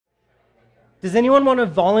Does anyone want to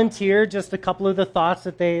volunteer just a couple of the thoughts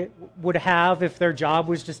that they would have if their job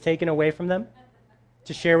was just taken away from them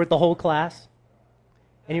to share with the whole class?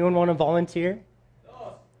 Anyone want to volunteer?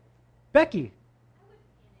 No. Becky.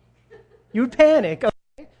 You would panic.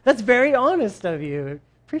 Okay. That's very honest of you.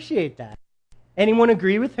 Appreciate that. Anyone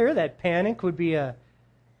agree with her that panic would be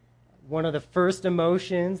one of the first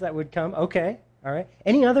emotions that would come? Okay. All right.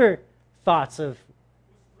 Any other thoughts of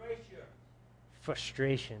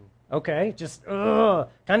frustration? Okay. Just kind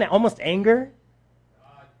of almost anger?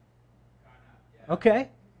 Okay.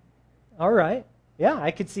 All right. Yeah,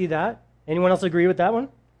 I could see that. Anyone else agree with that one?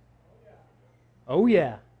 Oh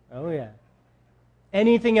yeah. Oh yeah.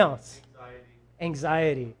 Anything else?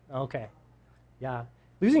 Anxiety. Okay. Yeah.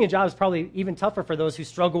 Losing a job is probably even tougher for those who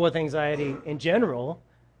struggle with anxiety in general.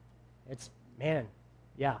 Man,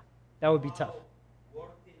 yeah, that would be tough.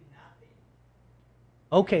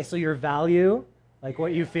 Okay, so your value, like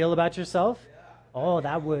what you feel about yourself? Oh,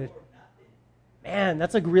 that would, man,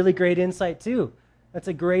 that's a really great insight too. That's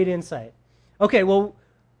a great insight. Okay, well,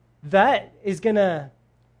 that is going to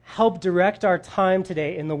help direct our time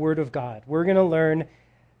today in the Word of God. We're going to learn,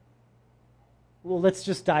 well, let's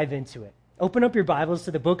just dive into it. Open up your Bibles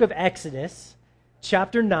to the book of Exodus,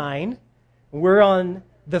 chapter 9. We're on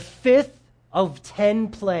the 5th of 10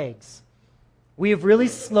 plagues. We have really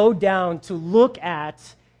slowed down to look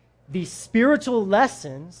at the spiritual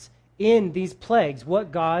lessons in these plagues,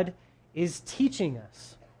 what God is teaching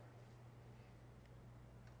us.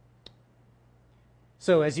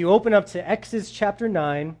 So as you open up to Exodus chapter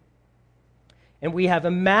 9, and we have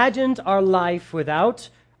imagined our life without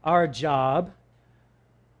our job,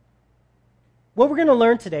 what we're going to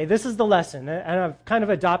learn today, this is the lesson, and I've kind of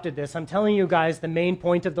adopted this. I'm telling you guys the main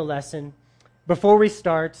point of the lesson before we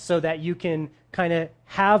start so that you can kind of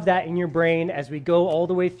have that in your brain as we go all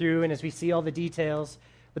the way through and as we see all the details.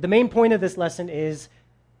 But the main point of this lesson is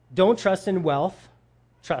don't trust in wealth,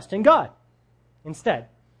 trust in God instead.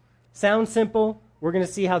 Sounds simple. We're going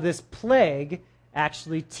to see how this plague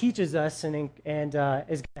actually teaches us and is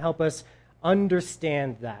going to help us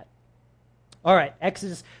understand that. All right,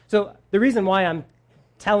 Exodus. So the reason why I'm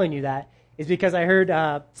telling you that is because I heard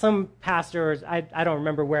some pastor, I don't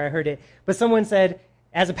remember where I heard it, but someone said,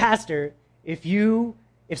 as a pastor, if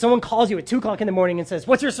someone calls you at 2 o'clock in the morning and says,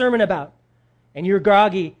 "What's your sermon about?" and you're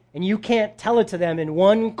groggy and you can't tell it to them in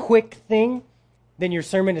one quick thing, then your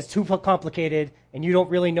sermon is too complicated and you don't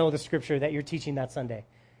really know the scripture that you're teaching that Sunday.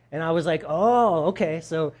 And I was like, oh, okay.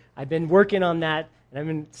 So I've been working on that.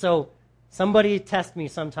 And so somebody test me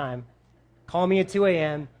sometime. Call me at 2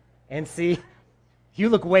 a.m. and see. You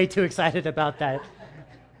look way too excited about that.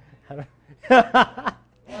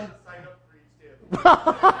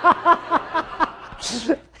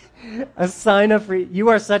 A sign up for you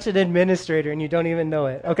are such an administrator and you don't even know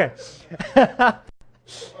it. Okay.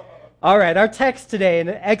 All right, our text today in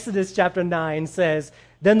Exodus chapter 9 says,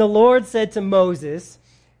 "Then the Lord said to Moses,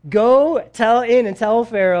 Go tell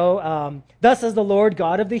Pharaoh, thus says the Lord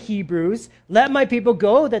God of the Hebrews, let my people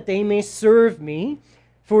go that they may serve me.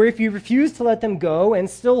 For if you refuse to let them go and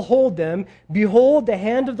still hold them, behold, the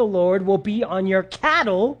hand of the Lord will be on your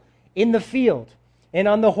cattle in the field, and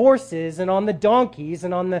on the horses, and on the donkeys,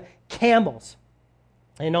 and on the camels,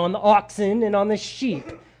 and on the oxen, and on the sheep.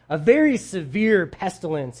 A very severe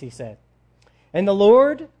pestilence," he said. "And the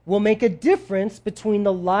Lord will make a difference between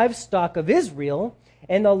the livestock of Israel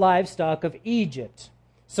and the livestock of Egypt.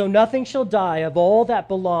 So nothing shall die of all that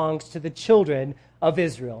belongs to the children of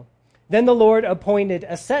Israel." Then the Lord appointed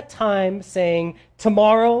a set time, saying,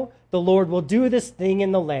 "Tomorrow the Lord will do this thing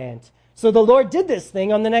in the land." So the Lord did this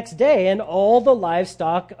thing on the next day, and all the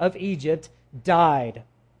livestock of Egypt died.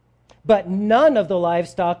 But none of the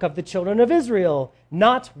livestock of the children of Israel,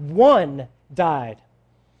 not one, died.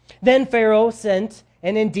 Then Pharaoh sent,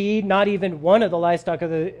 and indeed not even one of the livestock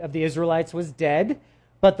of the Israelites was dead,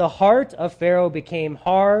 but the heart of Pharaoh became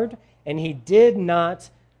hard, and he did not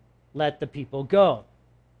let the people go.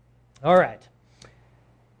 All right.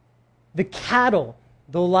 The cattle,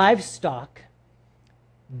 the livestock,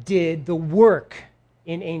 did the work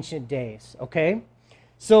in ancient days, okay?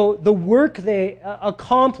 So the work they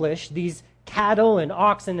accomplished, these cattle and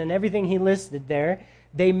oxen and everything he listed there,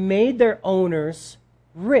 they made their owners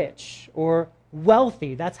rich or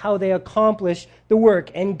wealthy. That's how they accomplish the work.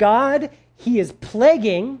 And God, he is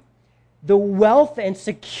plaguing the wealth and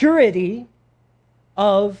security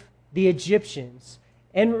of the Egyptians.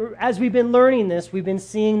 And as we've been learning this, we've been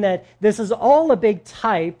seeing that this is all a big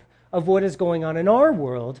type of what is going on in our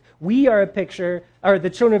world. We are a picture, or the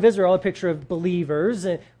children of Israel, a picture of believers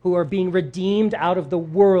who are being redeemed out of the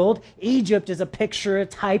world. Egypt is a picture, a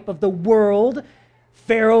type of the world.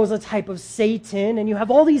 Pharaoh's a type of Satan, and you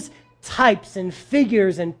have all these types and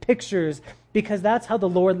figures and pictures because that's how the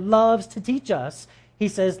Lord loves to teach us. He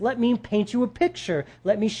says, let me paint you a picture.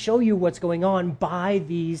 Let me show you what's going on by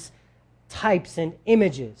these types and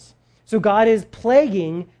images. So God is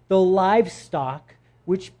plaguing the livestock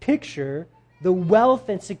which picture the wealth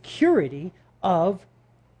and security of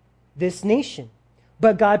this nation.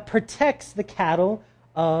 But God protects the cattle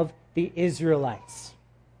of the Israelites.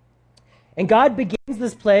 And God begins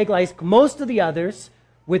this plague, like most of the others,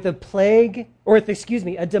 with a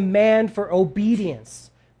demand for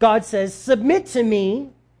obedience. God says, submit to me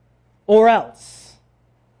or else.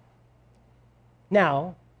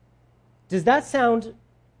 Now, does that sound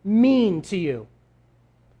mean to you?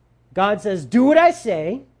 God says, do what I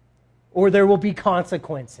say, or there will be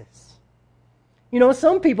consequences. You know,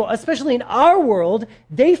 some people, especially in our world,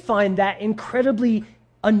 they find that incredibly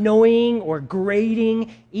annoying or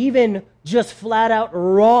grating, even just flat out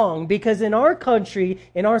wrong, because in our country,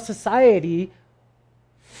 in our society,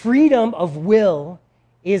 freedom of will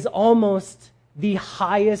is almost the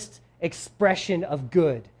highest expression of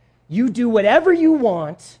good. You do whatever you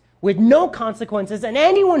want with no consequences, and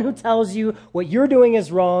anyone who tells you what you're doing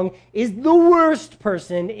is wrong is the worst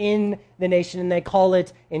person in the nation, and they call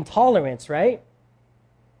it intolerance, right?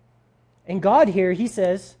 And God here, he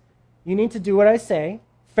says, you need to do what I say,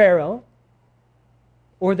 Pharaoh,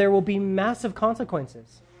 or there will be massive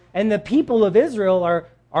consequences. And the people of Israel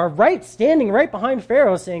are standing right behind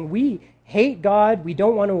Pharaoh saying, we hate God, we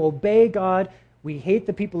don't want to obey God, we hate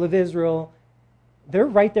the people of Israel. They're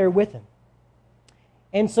right there with him.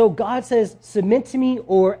 And so God says, submit to me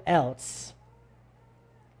or else.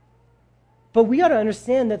 But we got to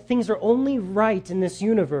understand that things are only right in this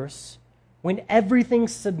universe when everything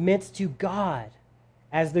submits to God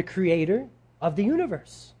as the creator of the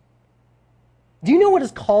universe. Do you know what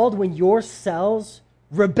is called when your cells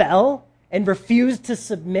rebel and refuse to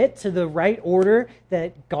submit to the right order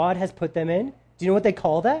that God has put them in? Do you know what they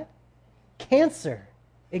call that? Cancer.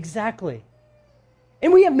 Exactly.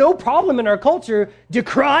 And we have no problem in our culture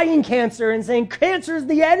decrying cancer and saying cancer is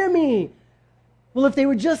the enemy. Well, if they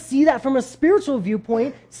would just see that from a spiritual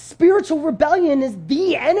viewpoint, spiritual rebellion is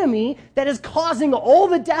the enemy that is causing all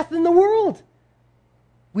the death in the world.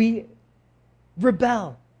 We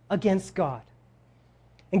rebel against God.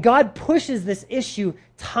 And God pushes this issue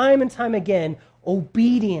time and time again.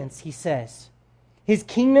 Obedience, he says. His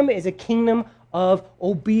kingdom is a kingdom of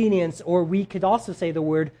obedience, or we could also say the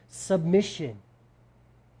word submission.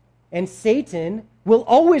 And Satan will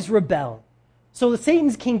always rebel. So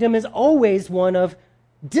Satan's kingdom is always one of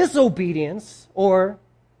disobedience or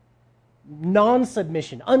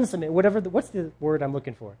non-submission, unsubmit, what's the word I'm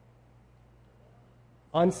looking for?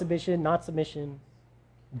 Unsubmission, not submission,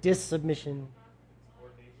 dissubmission,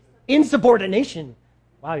 insubordination.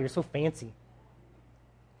 Wow, you're so fancy.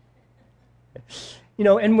 You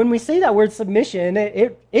know, and when we say that word submission,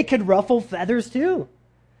 it could ruffle feathers too.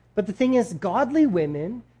 But the thing is, godly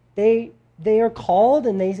women, they are called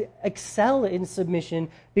and they excel in submission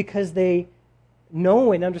because they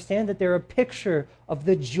know and understand that they're a picture of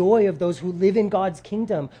the joy of those who live in God's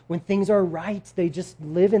kingdom. When things are right, they just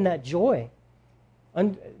live in that joy.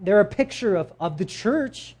 And they're a picture of the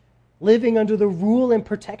church living under the rule and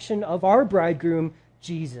protection of our bridegroom,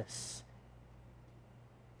 Jesus.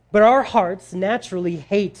 But our hearts naturally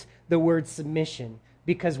hate the word submission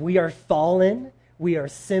because we are fallen, we are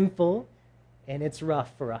sinful, and it's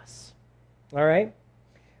rough for us. All right?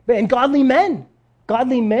 And godly men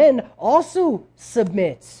also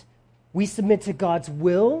submit. We submit to God's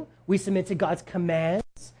will. We submit to God's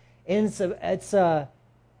commands. And it's a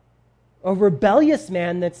rebellious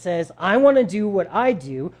man that says, I want to do what I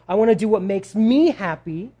do. I want to do what makes me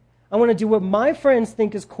happy. I want to do what my friends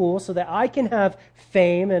think is cool so that I can have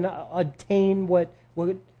fame and attain what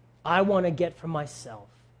I want to get for myself.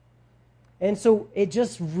 And so it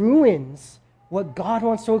just ruins what God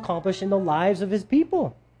wants to accomplish in the lives of his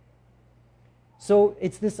people. So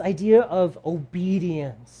it's this idea of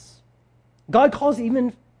obedience. God calls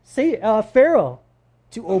even Pharaoh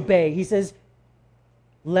to obey. He says,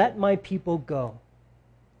 let my people go.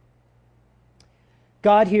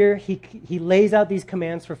 God here, he lays out these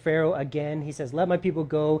commands for Pharaoh again. He says, let my people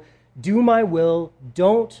go, do my will,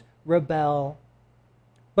 don't rebel.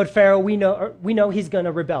 But Pharaoh, we know he's going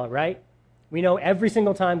to rebel, right? We know every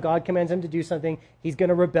single time God commands him to do something, he's going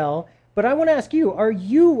to rebel. But I want to ask you, are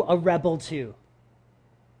you a rebel too?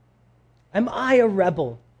 Am I a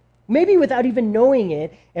rebel? Maybe without even knowing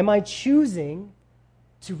it, am I choosing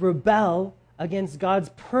to rebel against God's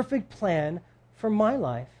perfect plan for my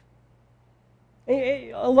life?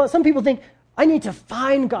 Some people think, I need to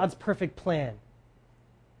find God's perfect plan.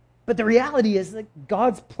 But the reality is that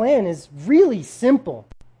God's plan is really simple.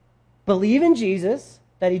 Believe in Jesus,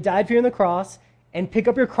 that he died for you on the cross, and pick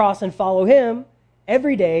up your cross and follow him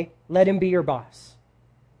every day. Let him be your boss.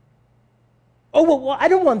 Oh, well, I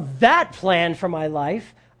don't want that plan for my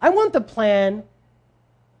life. I want the plan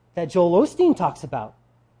that Joel Osteen talks about,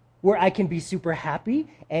 where I can be super happy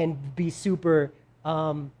and be super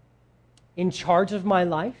in charge of my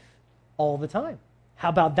life all the time. How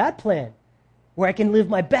about that plan, where I can live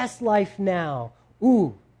my best life now?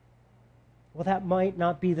 Ooh, well, that might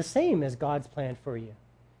not be the same as God's plan for you.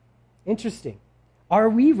 Interesting. Are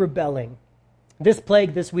we rebelling? This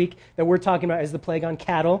plague this week that we're talking about is the plague on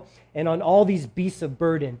cattle and on all these beasts of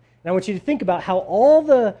burden. And I want you to think about how all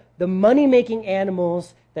the money-making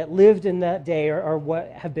animals that lived in that day are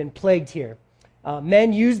what have been plagued here.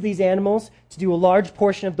 Men used these animals to do a large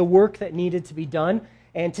portion of the work that needed to be done.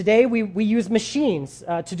 And today we use machines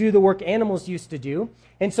to do the work animals used to do.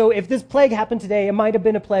 And so if this plague happened today, it might have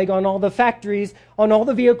been a plague on all the factories, on all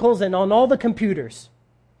the vehicles, and on all the computers.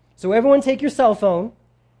 So everyone take your cell phone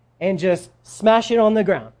and just smash it on the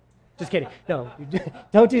ground. Just kidding. No,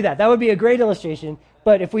 don't do that. That would be a great illustration.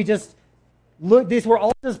 But if we just look, these were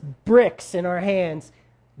all just bricks in our hands,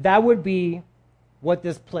 that would be what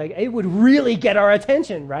this plague, it would really get our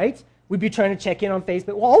attention, right? We'd be trying to check in on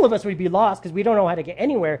Facebook. Well, all of us would be lost because we don't know how to get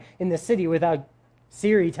anywhere in the city without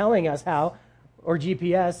Siri telling us how, or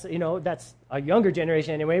GPS. You know, that's a younger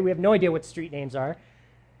generation anyway. We have no idea what street names are.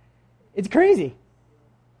 It's crazy.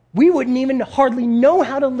 We wouldn't even hardly know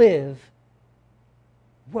how to live.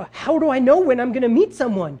 Well, how do I know when I'm going to meet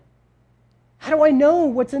someone? How do I know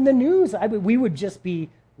what's in the news? We would just be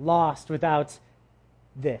lost without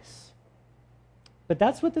this. But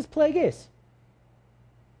that's what this plague is.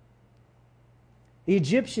 The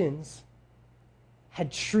Egyptians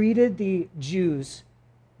had treated the Jews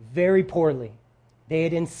very poorly. They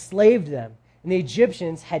had enslaved them. And the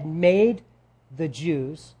Egyptians had made the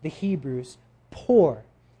Jews, the Hebrews, poor.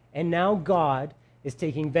 And now God is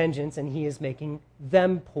taking vengeance and he is making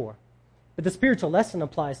them poor. But the spiritual lesson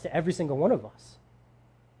applies to every single one of us.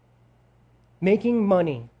 Making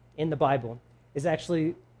money in the Bible is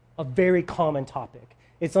actually a very common topic.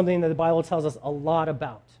 It's something that the Bible tells us a lot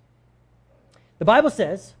about. The Bible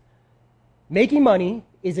says making money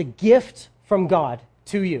is a gift from God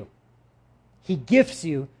to you. He gifts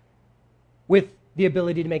you with the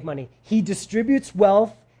ability to make money. He distributes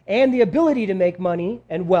wealth and the ability to make money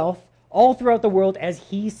and wealth all throughout the world as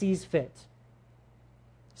he sees fit.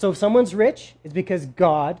 So if someone's rich, it's because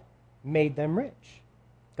God made them rich.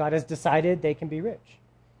 God has decided they can be rich.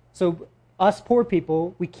 So us poor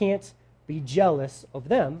people, we can't be jealous of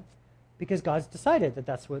them because God's decided that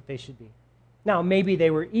that's what they should be. Now, maybe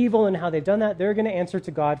they were evil in how they've done that. They're going to answer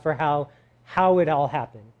to God for how it all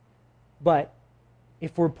happened. But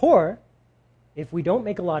if we're poor, if we don't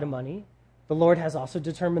make a lot of money, the Lord has also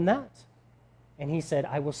determined that. And he said,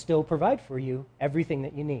 I will still provide for you everything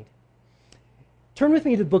that you need. Turn with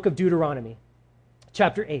me to the book of Deuteronomy,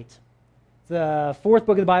 chapter 8. It's the fourth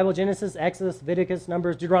book of the Bible: Genesis, Exodus, Leviticus,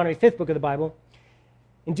 Numbers, Deuteronomy, fifth book of the Bible.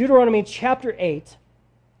 In Deuteronomy chapter 8,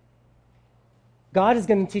 God is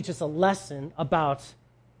going to teach us a lesson about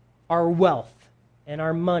our wealth and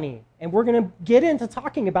our money. And we're going to get into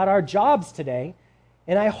talking about our jobs today.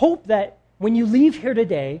 And I hope that when you leave here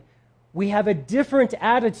today, we have a different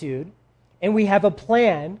attitude and we have a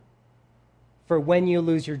plan for when you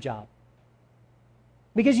lose your job.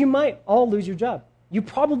 Because you might all lose your job. You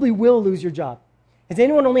probably will lose your job. Has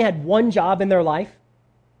anyone only had one job in their life?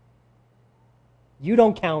 You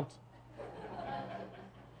don't count.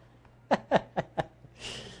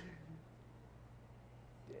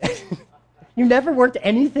 You never worked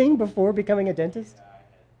anything before becoming a dentist? Yeah, I had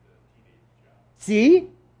the teenage job. See?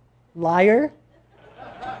 Liar.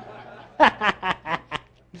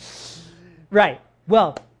 Right.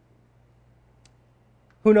 Well,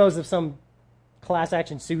 who knows if some class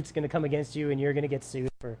action suit's going to come against you and you're going to get sued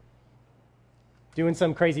for doing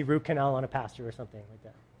some crazy root canal on a pastor or something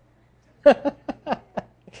like that.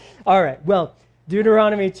 All right. Well,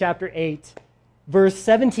 Deuteronomy chapter 8, verse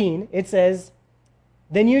 17, it says,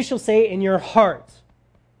 then you shall say in your heart.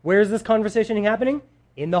 Where is this conversation happening?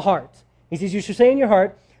 In the heart. He says, you shall say in your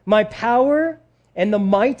heart, my power and the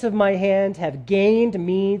might of my hand have gained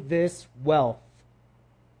me this wealth.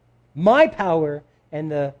 My power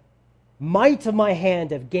and the might of my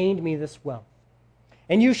hand have gained me this wealth.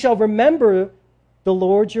 And you shall remember the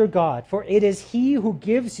Lord your God, for it is he who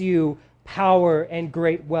gives you power and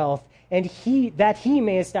great wealth, and that he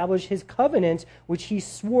may establish his covenant, which he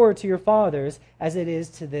swore to your fathers, as it is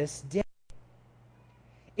to this day.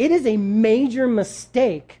 It is a major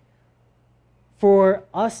mistake for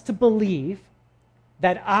us to believe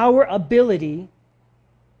that our ability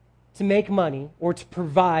to make money or to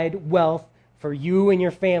provide wealth for you and your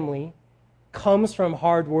family comes from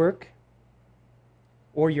hard work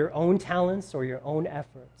or your own talents or your own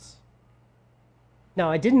efforts. Now,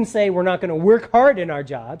 I didn't say we're not going to work hard in our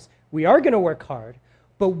jobs. We are going to work hard,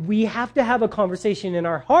 but we have to have a conversation in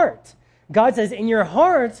our heart. God says, in your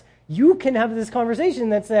heart, you can have this conversation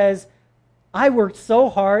that says, I worked so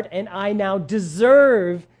hard and I now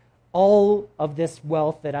deserve all of this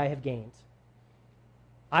wealth that I have gained.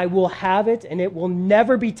 I will have it and it will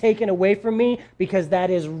never be taken away from me because that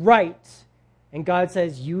is right. And God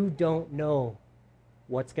says, you don't know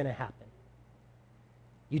what's going to happen.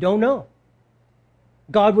 You don't know.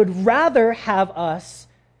 God would rather have us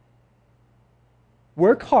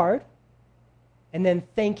work hard and then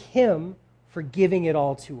thank Him for giving it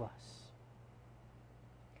all to us.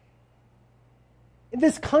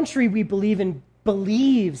 This country we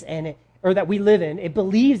believes in it, or that we live in, it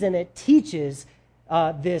believes and it teaches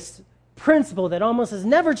this principle that almost is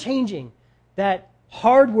never changing, that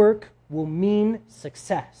hard work will mean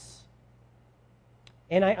success.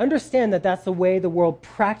 And I understand that that's the way the world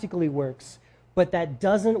practically works, but that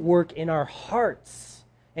doesn't work in our hearts.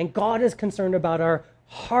 And God is concerned about our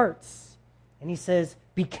hearts. And He says,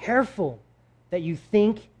 be careful that you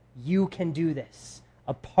think you can do this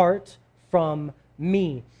apart from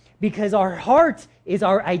me. Because our heart is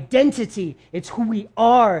our identity. It's who we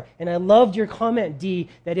are. And I loved your comment, Dee,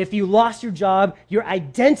 that if you lost your job, your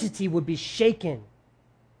identity would be shaken.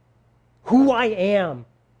 Who I am.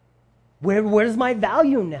 Where's my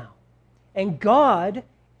value now? And God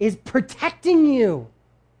is protecting you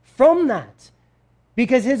from that.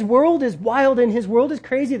 Because His world is wild and His world is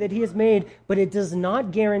crazy that He has made, but it does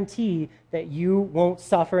not guarantee that you won't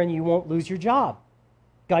suffer and you won't lose your job.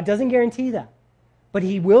 God doesn't guarantee that. But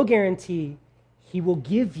He will guarantee He will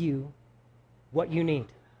give you what you need.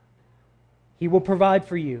 He will provide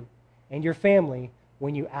for you and your family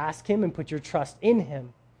when you ask Him and put your trust in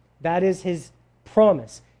Him. That is His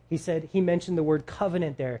promise. He mentioned the word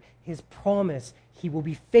covenant there. His promise. He will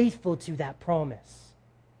be faithful to that promise.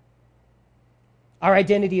 Our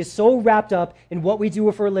identity is so wrapped up in what we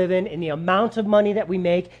do for a living, in the amount of money that we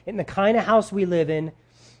make, in the kind of house we live in.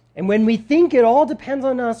 And when we think it all depends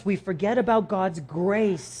on us, we forget about God's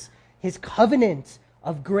grace, His covenant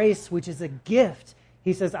of grace, which is a gift.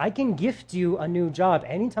 He says, I can gift you a new job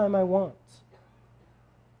anytime I want.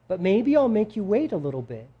 But maybe I'll make you wait a little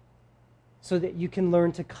bit so that you can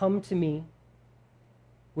learn to come to me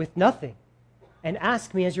with nothing and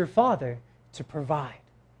ask me as your Father to provide.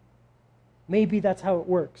 Maybe that's how it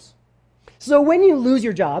works. So when you lose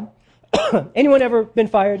your job, anyone ever been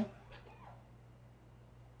fired?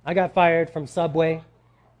 I got fired from Subway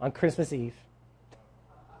on Christmas Eve.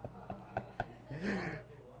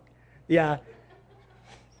 Yeah.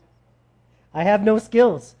 I have no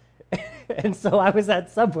skills. And so I was at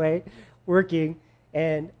Subway working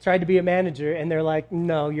and tried to be a manager, and they're like,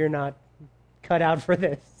 no, you're not cut out for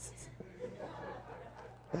this.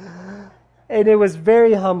 And it was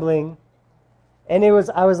very humbling. And I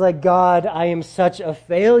was like, God, I am such a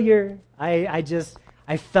failure. I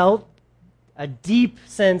felt a deep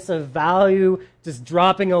sense of value just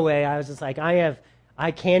dropping away. I was just like,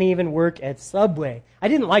 I can't even work at Subway. I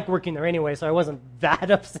didn't like working there anyway, so I wasn't that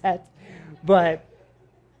upset. But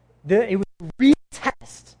it was a real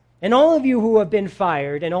test. And all of you who have been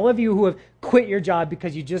fired, and all of you who have quit your job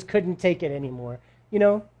because you just couldn't take it anymore,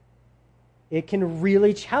 it can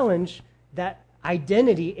really challenge that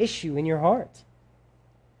identity issue in your heart.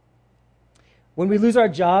 When we lose our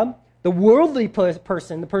job, the worldly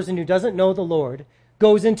person, the person who doesn't know the Lord,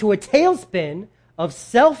 goes into a tailspin of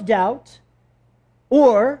self-doubt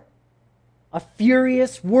or a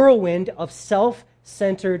furious whirlwind of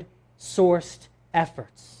self-centered, sourced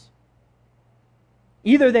efforts.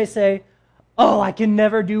 Either they say, oh, I can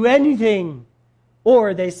never do anything.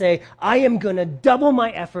 Or they say, I am going to double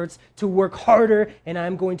my efforts to work harder and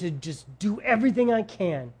I'm going to just do everything I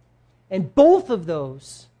can. And both of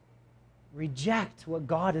those reject what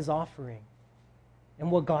God is offering and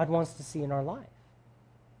what God wants to see in our life.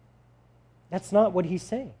 That's not what He's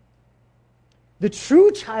saying. The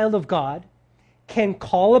true child of God can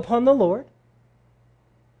call upon the Lord,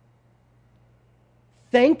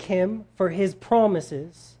 thank Him for His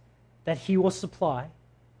promises that He will supply,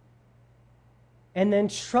 and then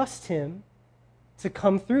trust Him to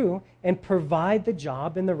come through and provide the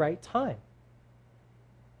job in the right time.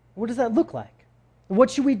 What does that look like? What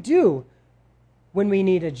should we do when we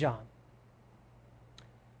need a job?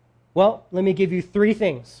 Well, let me give you 3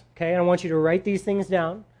 things, okay? I want you to write these things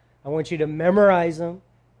down. I want you to memorize them.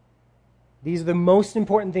 These are the most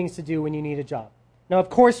important things to do when you need a job. Now, of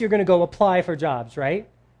course, you're going to go apply for jobs, right?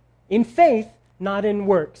 In faith, not in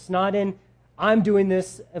works, not in I'm doing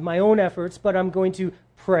this of my own efforts, but I'm going to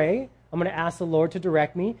pray. I'm going to ask the Lord to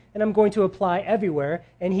direct me, and I'm going to apply everywhere,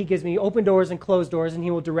 and he gives me open doors and closed doors, and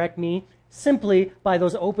he will direct me simply by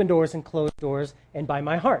those open doors and closed doors and by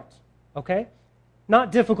my heart, okay?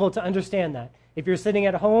 Not difficult to understand that. If you're sitting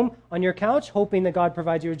at home on your couch hoping that God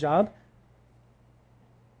provides you a job,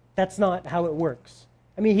 that's not how it works.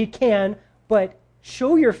 I mean, he can, but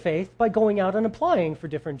show your faith by going out and applying for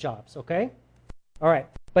different jobs, okay? All right,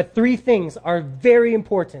 but 3 things are very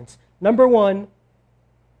important. Number 1,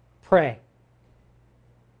 pray.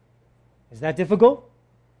 Is that difficult?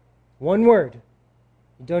 1 word.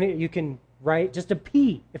 You can write just a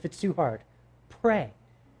P if it's too hard. Pray.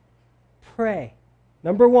 Pray.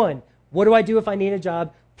 Number 1, what do I do if I need a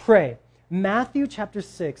job? Pray. Matthew chapter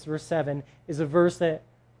 6, verse 7 is a verse that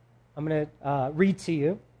I'm going to read to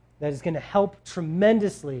you that is going to help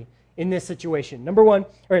tremendously in this situation. Number 1,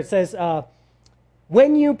 or it says,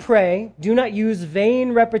 when you pray, do not use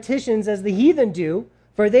vain repetitions as the heathen do,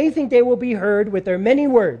 for they think they will be heard with their many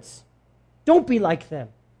words. Don't be like them,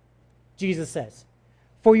 Jesus says.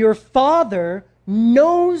 For your Father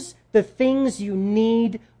knows the things you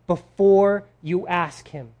need before you ask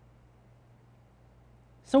him.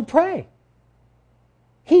 So pray.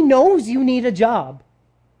 He knows you need a job.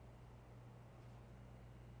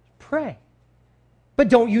 Pray. But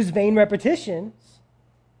don't use vain repetitions.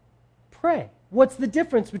 Pray. What's the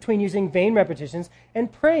difference between using vain repetitions and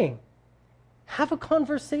praying? Have a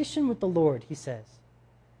conversation with the Lord, he says.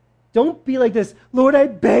 Don't be like this, Lord, I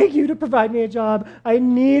beg you to provide me a job. I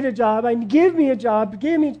need a job. Give me a job.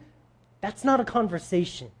 Give me. That's not a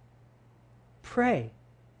conversation. Pray.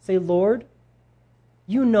 Say, Lord,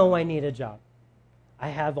 you know I need a job. I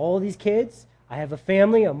have all these kids. I have a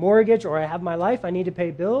family, a mortgage, or I have my life. I need to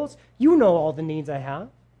pay bills. You know all the needs I have.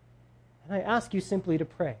 And I ask you simply to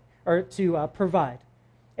pray, or to provide.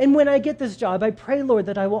 And when I get this job, I pray, Lord,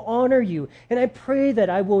 that I will honor you. And I pray that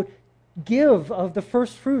I will give of the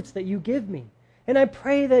first fruits that you give me. And I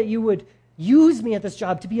pray that you would use me at this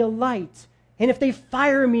job to be a light. And if they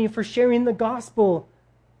fire me for sharing the gospel,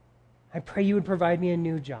 I pray you would provide me a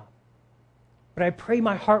new job. But I pray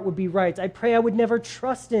my heart would be right. I pray I would never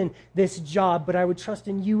trust in this job, but I would trust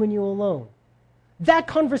in you and you alone. That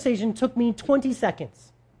conversation took me 20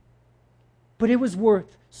 seconds. But it was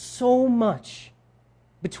worth so much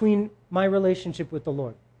between my relationship with the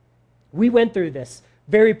Lord. We went through this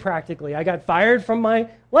very practically. I got fired from my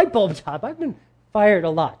light bulb job. I've been fired a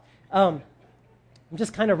lot. I'm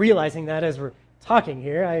just kind of realizing that as we're talking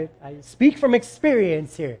here. I speak from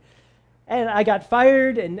experience here. And I got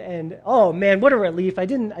fired, and oh man, what a relief! I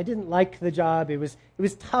didn't like the job. It was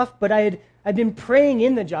tough, but I'd been praying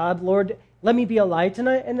in the job. Lord, let me be a light, and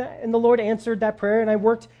the Lord answered that prayer. And I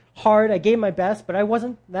worked hard. I gave my best, but I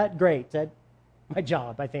wasn't that great at my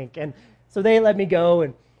job, I think. And so they let me go,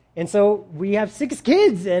 and so we have 6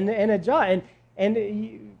 kids and a job,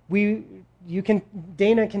 and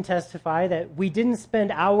Dana can testify that we didn't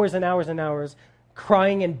spend hours and hours and hours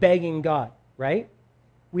crying and begging God, right?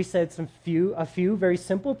 We said a few very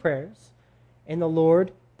simple prayers, and the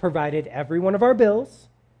Lord provided every one of our bills,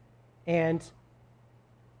 and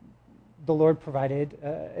the Lord provided,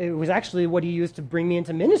 it was actually what he used to bring me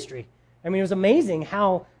into ministry. I mean, it was amazing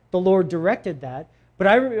how the Lord directed that, but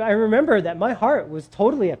I remember that my heart was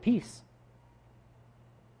totally at peace.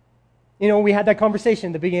 You know, we had that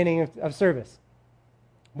conversation at the beginning of service.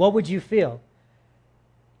 What would you feel?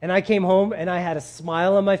 And I came home, and I had a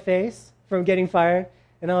smile on my face from getting fired.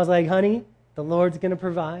 And I was like, honey, the Lord's going to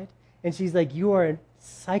provide. And she's like, you are a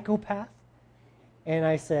psychopath? And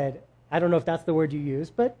I said, I don't know if that's the word you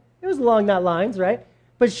use, but it was along that lines, right?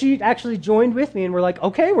 But she actually joined with me, and we're like,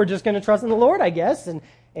 okay, we're just going to trust in the Lord, I guess.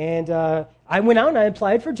 And I went out and I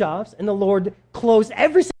applied for jobs, and the Lord closed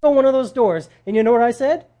every single one of those doors. And you know what I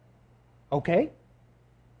said? Okay,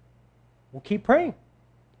 we'll keep praying.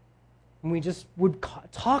 And we just would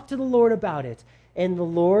talk to the Lord about it. And the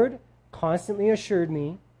Lord constantly assured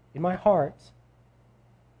me in my heart,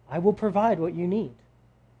 I will provide what you need.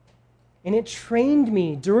 And it trained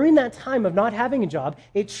me during that time of not having a job,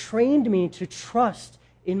 it trained me to trust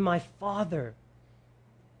in my Father.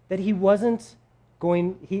 That he wasn't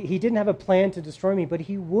going, he didn't have a plan to destroy me, but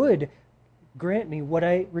he would grant me what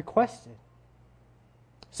I requested.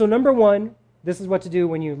 So number 1, this is what to do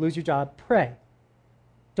when you lose your job. Pray.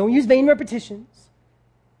 Don't use vain repetitions.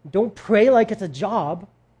 Don't pray like it's a job.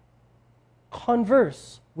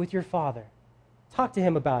 Converse with your Father. Talk to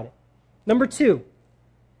him about it. Number 2,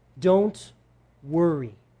 don't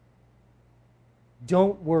worry.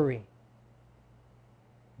 Don't worry.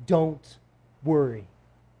 don't worry.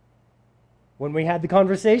 When we had the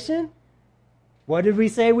conversation, what did we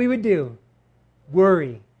say we would do?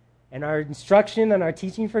 Worry. And our instruction and our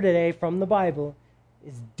teaching for today from the Bible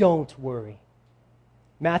is don't worry.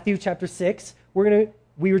 Matthew chapter 6,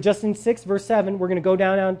 we were just in 6, verse 7. We're going to go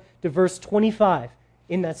down to verse 25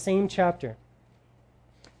 in that same chapter.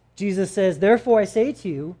 Jesus says, "Therefore I say to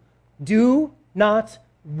you, do not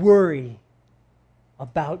worry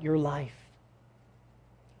about your life,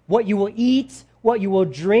 what you will eat, what you will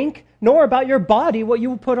drink, nor about your body, what you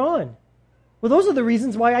will put on." Well, those are the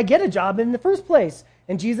reasons why I get a job in the first place.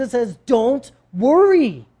 And Jesus says, don't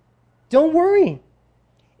worry. Don't worry.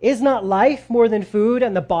 Is not life more than food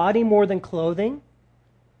and the body more than clothing?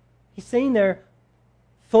 He's saying there,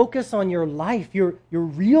 focus on your life, your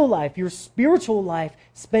real life, your spiritual life,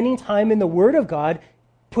 spending time in the Word of God,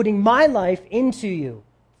 putting my life into you.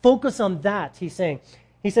 Focus on that, he's saying.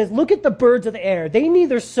 He says, look at the birds of the air. They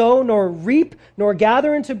neither sow nor reap nor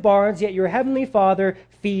gather into barns, yet your heavenly Father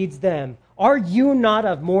feeds them. Are you not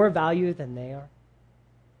of more value than they are?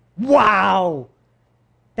 Wow!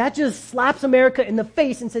 That just slaps America in the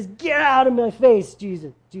face and says, get out of my face,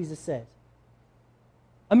 Jesus says.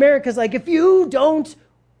 America's like, if you don't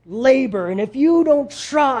labor and if you don't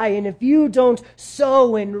try and if you don't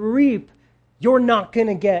sow and reap, you're not going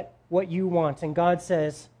to get what you want. And God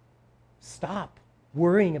says, stop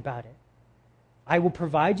worrying about it. I will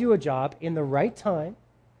provide you a job in the right time,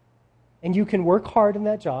 and you can work hard in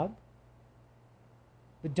that job,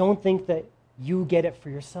 but don't think that you get it for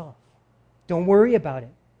yourself. Don't worry about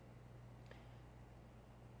it.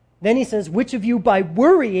 Then he says, which of you by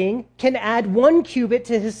worrying can add 1 cubit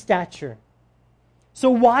to his stature?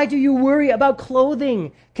 So why do you worry about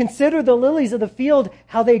clothing? Consider the lilies of the field,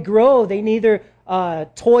 how they grow. They neither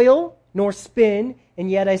toil nor spin.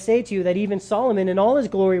 And yet I say to you that even Solomon in all his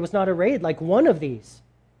glory was not arrayed like one of these.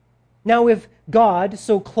 Now if God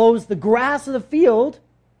so clothes the grass of the field,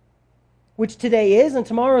 which today is and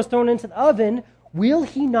tomorrow is thrown into the oven, will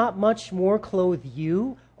he not much more clothe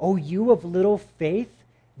you, O you of little faith?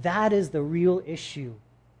 That is the real issue.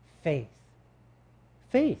 Faith.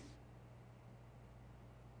 Faith.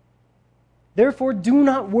 Therefore, do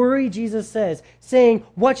not worry, Jesus says, saying,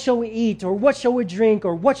 what shall we eat, or what shall we drink,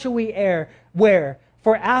 or what shall we wear?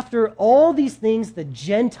 For after all these things, the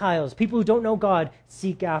Gentiles, people who don't know God,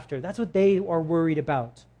 seek after. That's what they are worried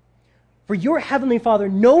about. For your heavenly Father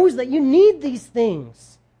knows that you need these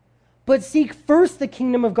things. But seek first the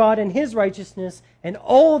kingdom of God and his righteousness, and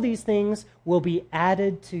all these things will be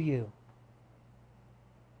added to you.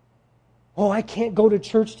 Oh, I can't go to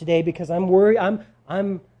church today because I'm worried.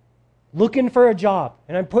 I'm looking for a job,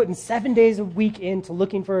 and I'm putting 7 days a week into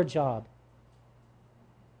looking for a job.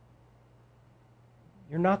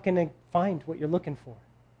 You're not going to find what you're looking for.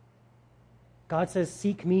 God says,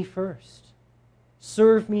 seek me first.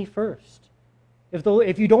 Serve me first.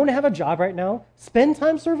 If you don't have a job right now, spend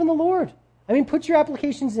time serving the Lord. I mean, put your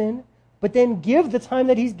applications in, but then give the time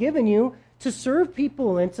that he's given you to serve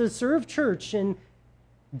people and to serve church, and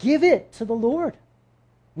give it to the Lord.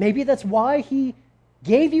 Maybe that's why he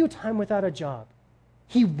gave you time without a job.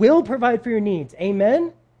 He will provide for your needs.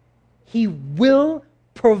 Amen? He will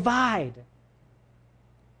provide.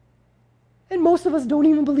 And most of us don't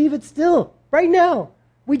even believe it still. Right now.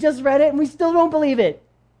 We just read it and we still don't believe it.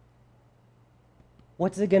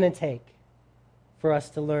 What's it going to take for us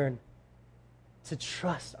to learn to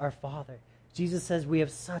trust our Father? Jesus says we have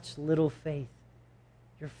such little faith.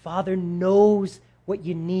 Your Father knows what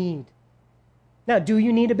you need. Now, do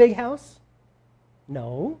you need a big house?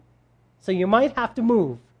 No. So you might have to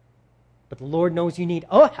move. But the Lord knows you need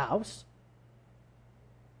a house,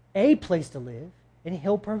 a place to live, and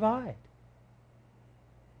he'll provide.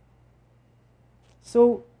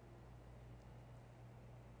 So,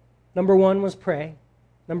 number 1 was pray.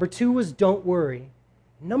 Number 2 was don't worry.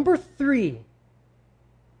 Number 3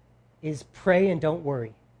 is pray and don't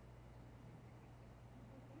worry.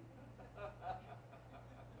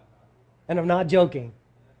 And I'm not joking.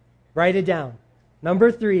 Write it down.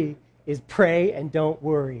 Number 3 is pray and don't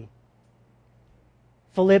worry.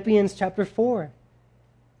 Philippians chapter 4.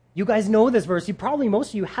 You guys know this verse. Most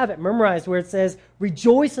of you have it memorized, where it says,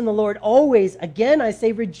 rejoice in the Lord always. Again, I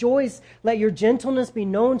say rejoice. Let your gentleness be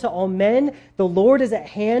known to all men. The Lord is at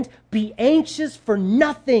hand. Be anxious for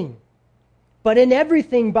nothing, but in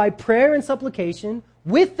everything by prayer and supplication,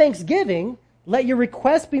 with thanksgiving, let your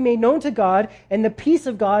requests be made known to God, and the peace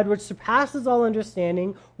of God, which surpasses all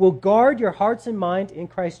understanding, will guard your hearts and mind in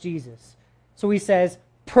Christ Jesus. So he says,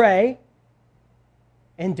 pray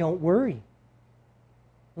and don't worry.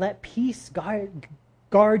 Let peace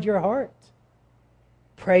guard your heart.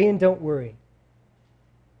 Pray and don't worry.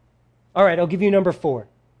 All right, I'll give you number 4.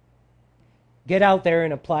 Get out there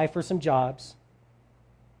and apply for some jobs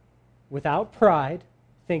without pride,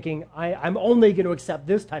 thinking, I'm only going to accept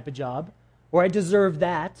this type of job, or I deserve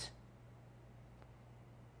that.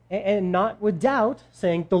 And not with doubt,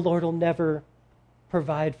 saying, the Lord will never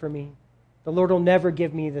provide for me. The Lord will never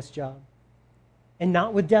give me this job. And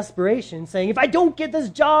not with desperation, saying, if I don't get this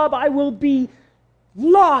job, I will be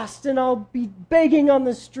lost and I'll be begging on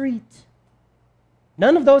the street.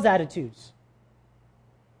 None of those attitudes.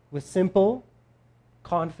 With simple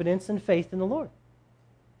confidence and faith in the Lord.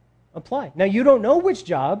 Apply. Now, you don't know which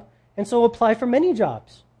job, and so apply for many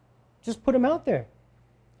jobs. Just put them out there.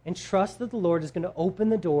 And trust that the Lord is going to open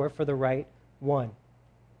the door for the right one.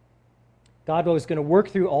 God is going to work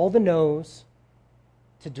through all the no's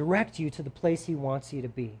to direct you to the place He wants you to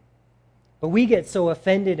be. But we get so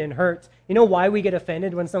offended and hurt. You know why we get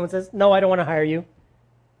offended when someone says, no, I don't want to hire you?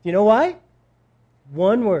 You know why?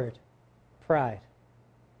 One word. Pride.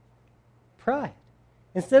 Pride.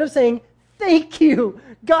 Instead of saying, thank you,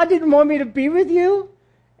 God didn't want me to be with you,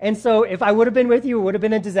 and so if I would have been with you, it would have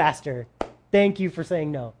been a disaster. Thank you for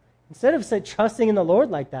saying no. Instead of trusting in the Lord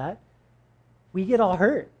like that, we get all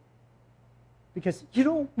hurt. Because you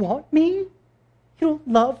don't want me? You don't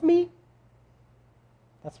love me?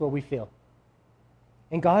 That's what we feel.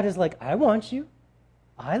 And God is like, I want you.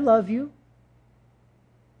 I love you.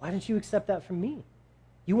 Why don't you accept that from me?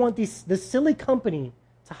 You want this silly company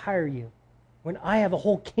to hire you when I have a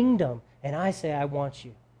whole kingdom and I say I want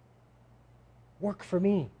you. Work for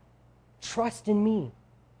me. Trust in me.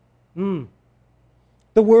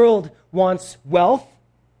 The world wants wealth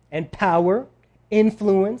and power,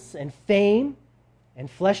 influence and fame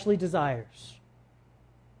and fleshly desires.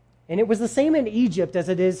 And it was the same in Egypt as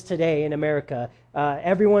it is today in America.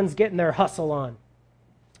 Everyone's getting their hustle on,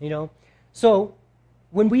 So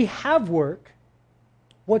when we have work,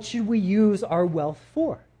 what should we use our wealth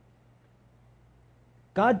for?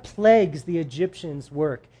 God plagues the Egyptians'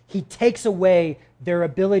 work. He takes away their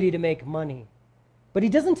ability to make money. But He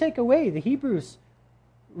doesn't take away the Hebrews'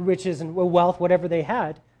 riches and wealth, whatever they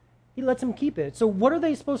had. He lets them keep it. So what are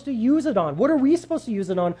they supposed to use it on? What are we supposed to use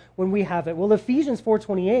it on when we have it? Well, Ephesians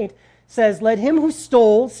 4:28 says, let him who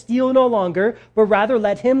stole steal no longer, but rather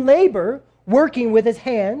let him labor, working with his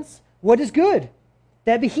hands, what is good,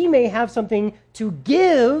 that he may have something to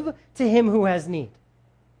give to him who has need.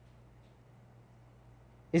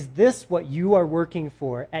 Is this what you are working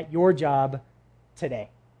for at your job today?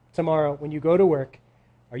 Tomorrow, when you go to work,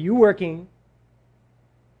 are you working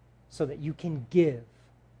so that you can give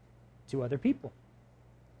to other people?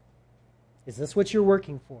 Is this what you're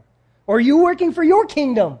working for? Or are you working for your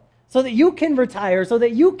kingdom so that you can retire, so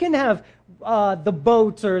that you can have the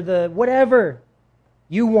boat or the whatever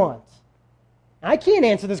you want? I can't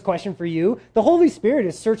answer this question for you. The Holy Spirit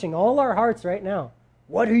is searching all our hearts right now.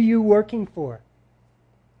 What are you working for?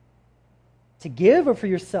 To give or for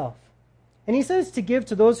yourself? And He says to give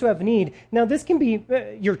to those who have need. Now, this can be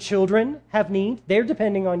your children have need. They're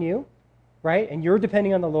depending on you, right? And you're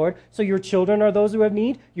depending on the Lord. So your children are those who have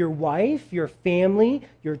need. Your wife, your family,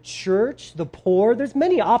 your church, the poor. There's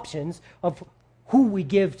many options of who we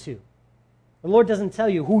give to. The Lord doesn't tell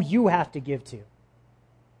you who you have to give to.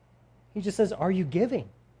 He just says, are you giving?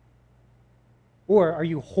 Or are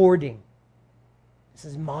you hoarding? This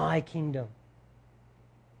is my kingdom.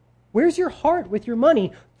 Where's your heart with your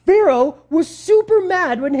money? Pharaoh was super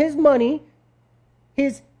mad when his money,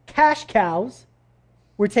 his cash cows,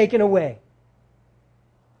 were taken away.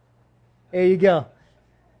 There you go.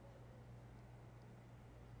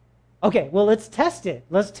 Okay, well, let's test it.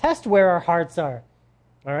 Let's test where our hearts are.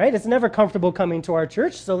 All right, it's never comfortable coming to our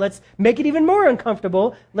church, so let's make it even more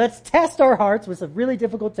uncomfortable. Let's test our hearts with a really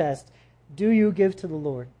difficult test. Do you give to the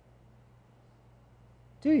Lord?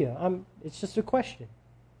 Do you? It's just a question.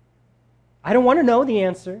 I don't want to know the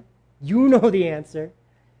answer. You know the answer.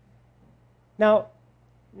 Now,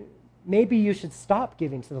 maybe you should stop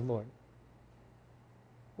giving to the Lord.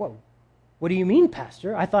 Whoa. What do you mean,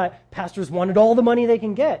 Pastor? I thought pastors wanted all the money they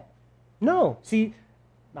can get. No. See,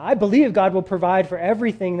 I believe God will provide for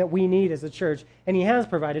everything that we need as a church, and He has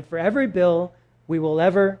provided for every bill we will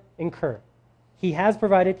ever incur. He has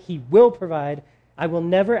provided. He will provide. I will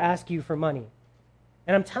never ask you for money.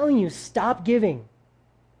 And I'm telling you, stop giving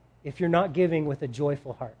if you're not giving with a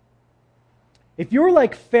joyful heart. If you're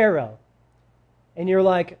like Pharaoh, and you're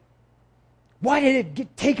like, why did it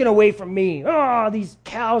get taken away from me? These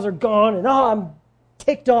cows are gone, and I'm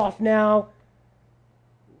ticked off now.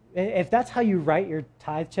 If that's how you write your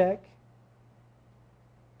tithe check,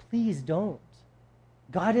 please don't.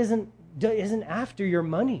 God isn't after your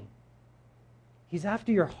money. He's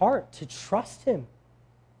after your heart to trust Him.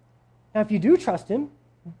 Now, if you do trust him,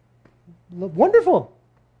 wonderful.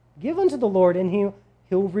 Give unto the Lord, and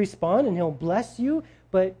he'll respond, and he'll bless you.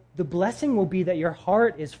 But the blessing will be that your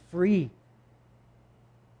heart is free.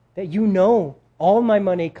 That you know all my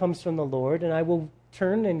money comes from the Lord, and I will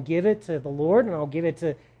turn and give it to the Lord, and I'll give it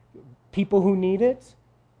to people who need it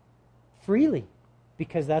freely,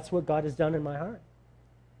 because that's what God has done in my heart.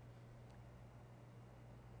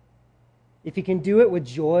 If you can do it with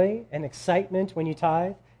joy and excitement when you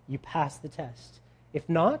tithe, you pass the test. If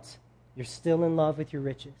not, you're still in love with your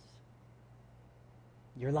riches.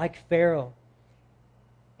 You're like Pharaoh.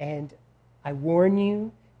 And I warn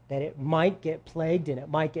you that it might get plagued and it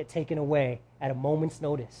might get taken away at a moment's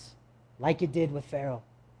notice, like it did with Pharaoh.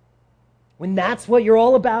 When that's what you're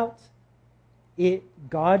all about,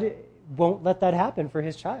 God won't let that happen for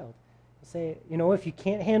his child. He'll say, if you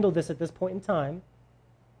can't handle this at this point in time,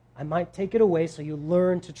 I might take it away so you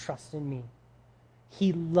learn to trust in me.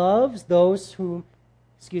 He loves those whom,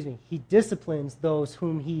 he disciplines those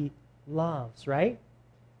whom he loves, right?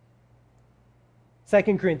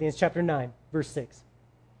 2 Corinthians chapter 9, verse 6.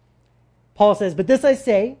 Paul says, "But this I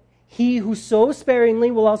say, he who sows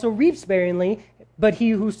sparingly will also reap sparingly, but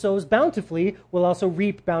he who sows bountifully will also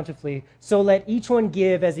reap bountifully. So let each one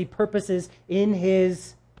give as he purposes in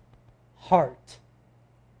his heart,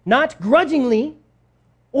 not grudgingly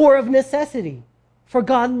or of necessity, for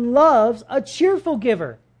God loves a cheerful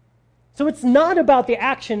giver." So it's not about the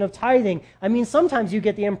action of tithing. I mean, sometimes you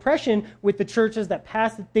get the impression with the churches that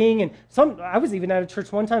pass the thing, and I was even at a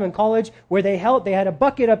church one time in college where they had a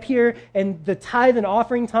bucket up here, and the tithe and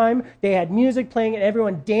offering time, they had music playing, and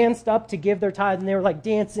everyone danced up to give their tithe, and they were like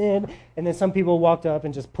dancing, and then some people walked up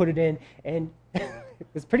and just put it in, and it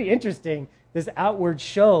was pretty interesting, this outward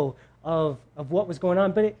show of what was going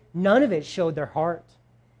on, but none of it showed their heart.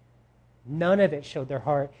 None of it showed their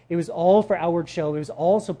heart. It was all for outward show. It was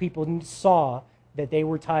all so people saw that they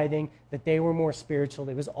were tithing, that they were more spiritual.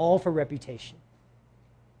 It was all for reputation.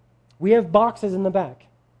 We have boxes in the back,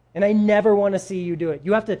 and I never want to see you do it.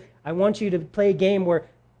 I want you to play a game where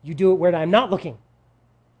you do it where I'm not looking.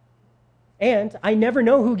 And I never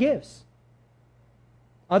know who gives.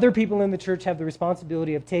 Other people in the church have the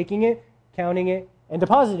responsibility of taking it, counting it, and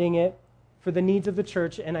depositing it for the needs of the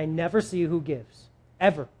church, and I never see who gives,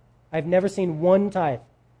 ever. I've never seen one tithe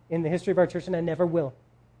in the history of our church, and I never will.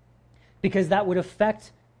 Because that would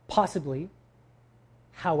affect, possibly,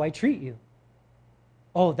 how I treat you.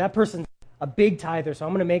 Oh, that person's a big tither, so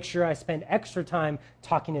I'm going to make sure I spend extra time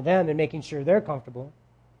talking to them and making sure they're comfortable.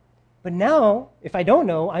 But now, if I don't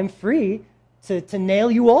know, I'm free to nail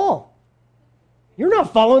you all. You're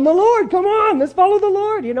not following the Lord. Come on, let's follow the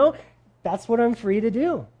Lord, That's what I'm free to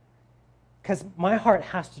do. Because my heart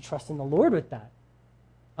has to trust in the Lord with that.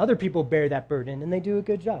 Other people bear that burden, and they do a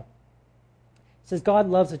good job. It says God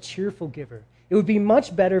loves a cheerful giver. It would be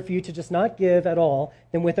much better for you to just not give at all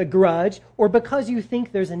than with a grudge or because you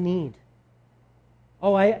think there's a need.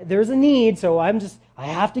 Oh, there's a need, so I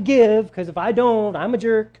have to give, because if I don't, I'm a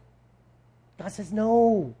jerk. God says,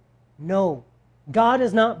 no. God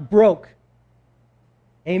is not broke.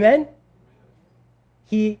 Amen?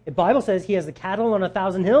 The Bible says he has the cattle on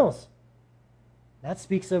 1,000 hills. That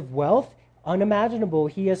speaks of wealth. Unimaginable.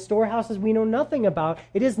 He has storehouses we know nothing about.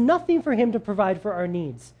 It is nothing for him to provide for our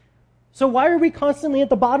needs. So why are we constantly at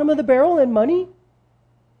the bottom of the barrel in money?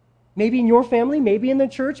 Maybe in your family, maybe in the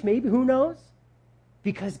church, maybe, who knows?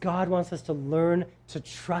 Because God wants us to learn to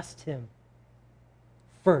trust him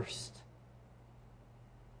first.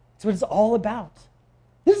 That's what it's all about.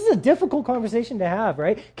 This is a difficult conversation to have,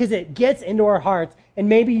 right? Because it gets into our hearts, and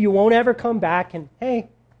maybe you won't ever come back and, hey,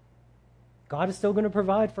 God is still going to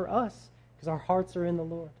provide for us. Because our hearts are in the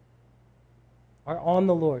Lord, are on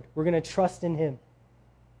the Lord. We're going to trust in him.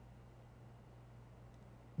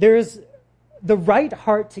 There's the right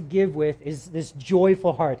heart to give with is this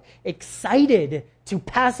joyful heart, excited to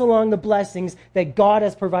pass along the blessings that God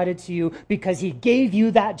has provided to you because he gave you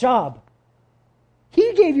that job.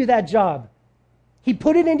 He gave you that job. He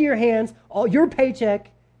put it into your hands, your paycheck,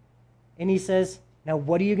 and he says, now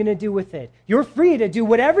what are you going to do with it? You're free to do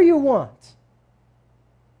whatever you want.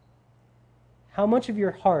 How much of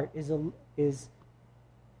your heart is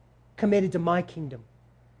committed to my kingdom?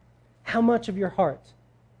 How much of your heart?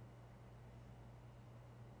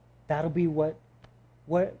 That'll be what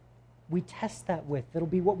we test that with. That'll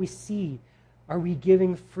be what we see. Are we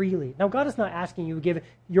giving freely? Now, God is not asking you to give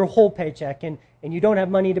your whole paycheck and you don't have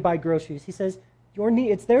money to buy groceries. He says,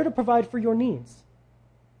 it's there to provide for your needs.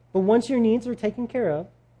 But once your needs are taken care of,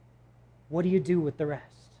 what do you do with the rest?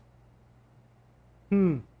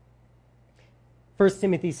 1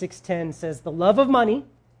 Timothy 6:10 says, the love of money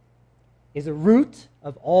is a root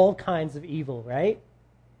of all kinds of evil, right?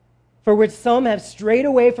 For which some have strayed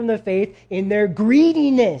away from the faith in their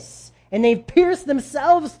greediness, and they've pierced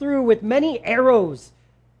themselves through with many arrows,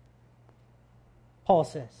 Paul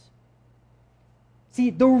says. See,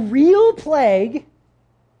 the real plague,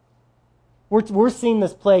 we're seeing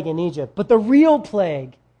this plague in Egypt, but the real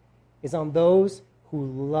plague is on those who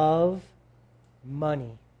love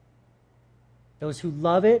money. Those who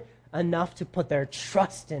love it enough to put their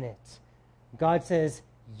trust in it. God says,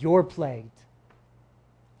 you're plagued.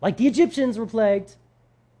 Like the Egyptians were plagued,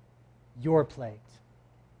 you're plagued.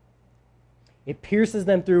 It pierces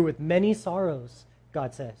them through with many sorrows,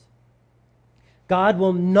 God says. God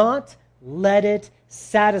will not let it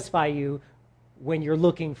satisfy you when you're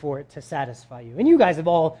looking for it to satisfy you. And you guys have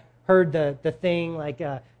all heard the thing like,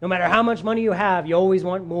 no matter how much money you have, you always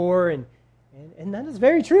want more. And that is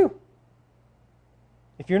very true.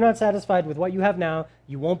 If you're not satisfied with what you have now,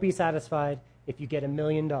 you won't be satisfied if you get $1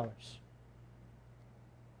 million.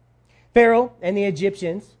 Pharaoh and the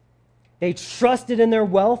Egyptians, they trusted in their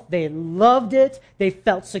wealth. They loved it. They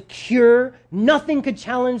felt secure. Nothing could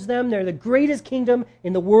challenge them. They're the greatest kingdom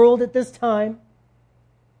in the world at this time.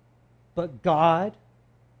 But God,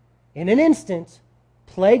 in an instant,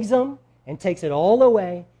 plagues them and takes it all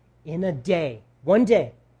away in a day. One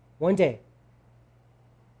day.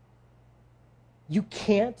 You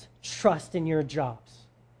can't trust in your jobs.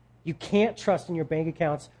 You can't trust in your bank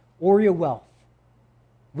accounts or your wealth.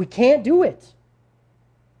 We can't do it.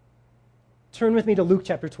 Turn with me to Luke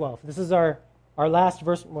chapter 12. This is our last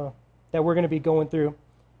verse that we're going to be going through.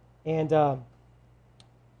 And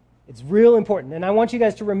it's real important. And I want you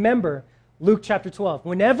guys to remember Luke chapter 12.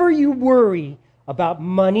 Whenever you worry about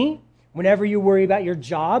money, whenever you worry about your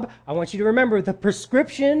job, I want you to remember the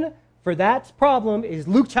prescription for that problem is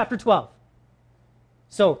Luke chapter 12.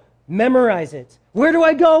 So memorize it. Where do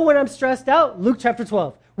I go when I'm stressed out? Luke chapter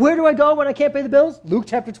 12. Where do I go when I can't pay the bills? Luke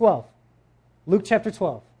chapter 12. Luke chapter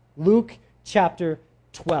 12. Luke chapter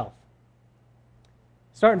 12.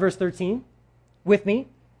 Start in verse 13 with me.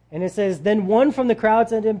 And it says, Then one from the crowd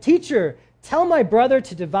said to him, Teacher, tell my brother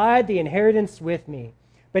to divide the inheritance with me.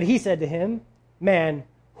 But he said to him, Man,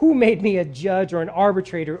 who made me a judge or an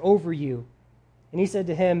arbitrator over you? And he said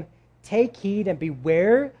to him, Take heed and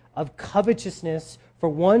beware of covetousness, for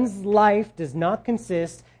one's life does not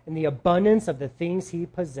consist in the abundance of the things he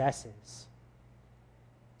possesses.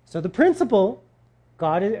 So the principle,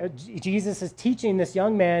 Jesus is teaching this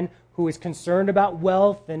young man who is concerned about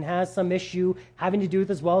wealth and has some issue having to do with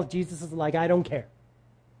his wealth. Jesus is like, I don't care.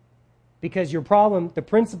 Because your problem, the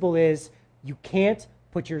principle is you can't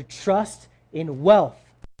put your trust in wealth.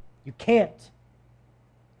 You can't.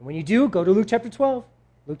 And when you do, go to Luke chapter 12.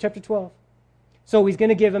 Luke chapter 12. So he's going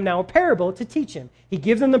to give him now a parable to teach him. He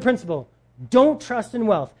gives him the principle. Don't trust in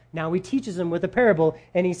wealth. Now he teaches him with a parable,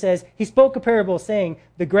 and he says, he spoke a parable saying,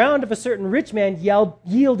 The ground of a certain rich man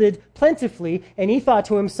yielded plentifully, and he thought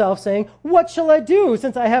to himself, saying, What shall I do,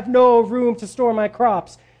 since I have no room to store my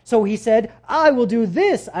crops? So he said, I will do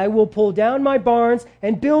this. I will pull down my barns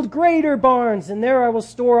and build greater barns, and there I will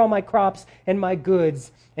store all my crops and my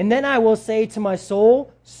goods. And then I will say to my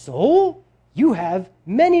soul, Soul, you have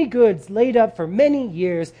many goods laid up for many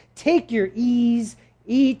years. Take your ease,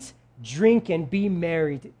 eat, drink, and be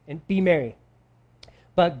merry.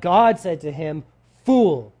 But God said to him,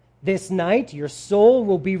 Fool, this night your soul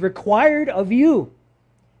will be required of you.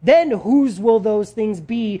 Then whose will those things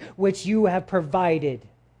be which you have provided?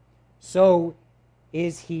 So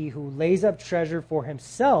is he who lays up treasure for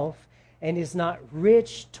himself and is not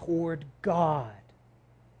rich toward God.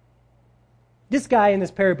 This guy in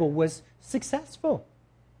this parable was successful.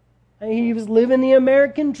 He was living the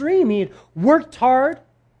American dream. He had worked hard.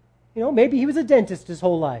 Maybe he was a dentist his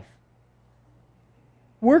whole life.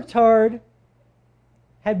 Worked hard,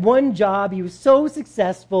 had one job. He was so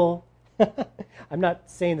successful. I'm not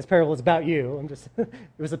saying this parable is about you. It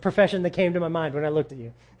was a profession that came to my mind when I looked at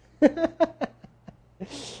you.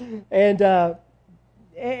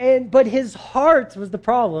 But his heart was the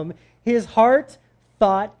problem. His heart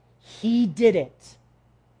thought he did it.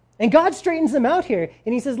 And God straightens him out here.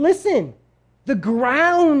 And he says, listen, the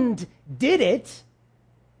ground did it.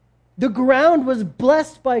 The ground was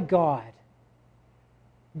blessed by God.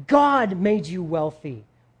 God made you wealthy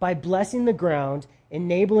by blessing the ground,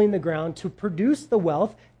 enabling the ground to produce the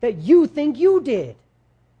wealth that you think you did.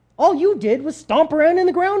 All you did was stomp around in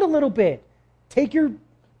the ground a little bit. Take your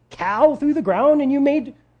cow through the ground and you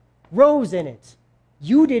made rows in it.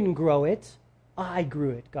 You didn't grow it. I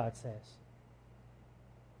grew it, God says.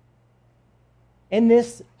 And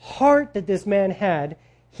this heart that this man had,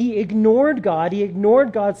 he ignored God. He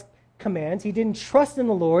ignored God's commands. He didn't trust in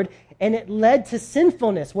the Lord. and it led to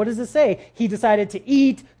sinfulness. What does it say? He decided to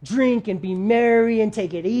eat, drink, and be merry and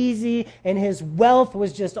take it easy, and his wealth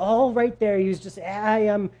was just all right there. He was just,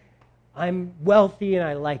 I'm wealthy and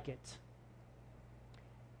I like it.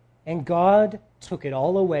 And God took it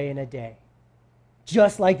all away in a day.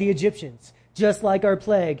 Just like the Egyptians, just like our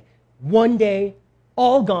plague. One day,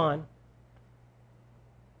 all gone.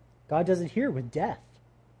 God does it here with death.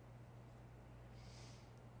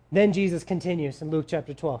 Then Jesus continues in Luke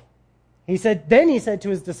chapter 12. He said to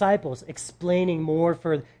his disciples, explaining more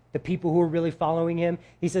for the people who are really following him,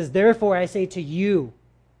 he says, therefore I say to you,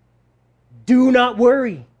 do not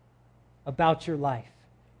worry about your life,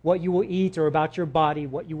 what you will eat, or about your body,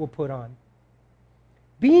 what you will put on.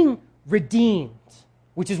 Being redeemed,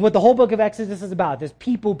 which is what the whole book of Exodus is about, this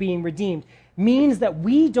people being redeemed, means that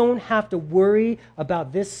we don't have to worry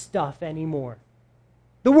about this stuff anymore.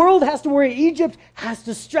 The world has to worry. Egypt has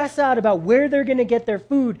to stress out about where they're going to get their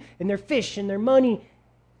food and their fish and their money.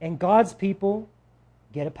 And God's people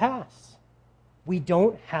get a pass. We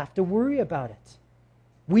don't have to worry about it.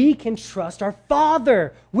 We can trust our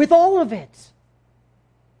Father with all of it.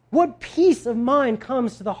 What peace of mind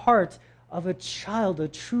comes to the heart of a child, a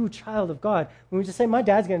true child of God, when we just say, my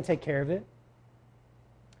dad's going to take care of it?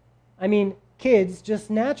 I mean, kids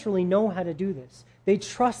just naturally know how to do this. They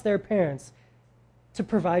trust their parents to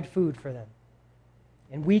provide food for them.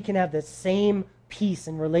 And we can have the same peace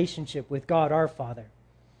and relationship with God our Father.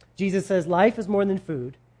 Jesus says life is more than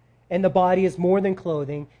food, and the body is more than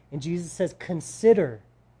clothing. And Jesus says, consider,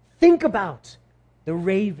 think about the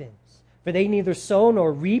ravens. For they neither sow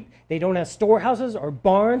nor reap, they don't have storehouses or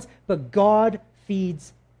barns, but God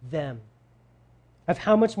feeds them. Of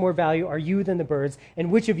how much more value are you than the birds? And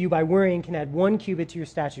which of you by worrying can add 1 cubit to your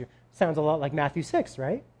stature? Sounds a lot like Matthew 6,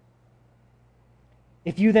 right?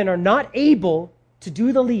 If you then are not able to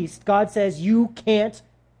do the least, God says you can't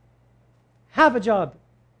have a job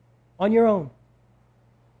on your own.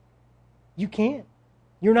 You can't.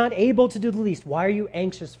 You're not able to do the least. Why are you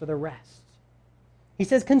anxious for the rest? He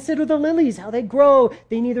says, consider the lilies, how they grow.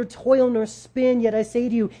 They neither toil nor spin. Yet I say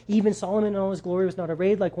to you, even Solomon in all his glory was not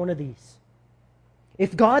arrayed like one of these.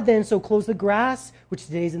 If God then so clothes the grass, which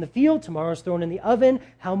today is in the field, tomorrow is thrown in the oven,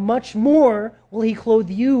 how much more will he clothe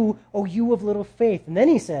you, O you of little faith? And then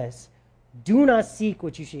he says, do not seek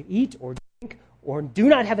what you should eat or drink, or do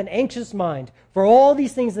not have an anxious mind. For all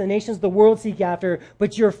these things the nations of the world seek after,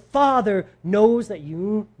 but your Father knows that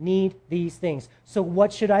you need these things. So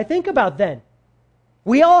what should I think about then?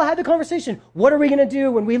 We all had the conversation. What are we going to do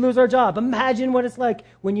when we lose our job? Imagine what it's like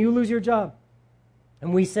when you lose your job.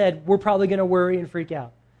 And we said, we're probably going to worry and freak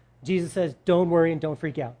out. Jesus says, don't worry and don't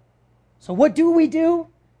freak out. So what do?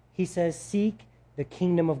 He says, seek the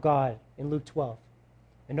kingdom of God in Luke 12.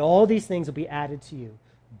 And all these things will be added to you.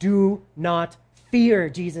 Do not fear,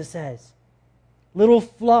 Jesus says. Little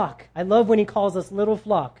flock. I love when he calls us little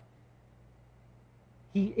flock.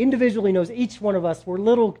 He individually knows each one of us. We're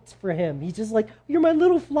little for him. He's just like, you're my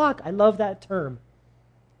little flock. I love that term.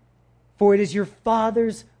 For it is your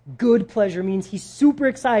Father's good pleasure, means he's super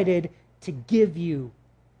excited to give you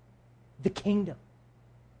the kingdom.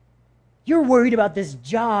 You're worried about this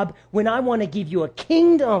job when I want to give you a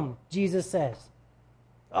kingdom, Jesus says.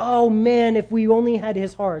 Oh man, if we only had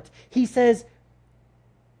his heart. He says,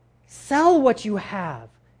 sell what you have,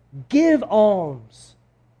 give alms,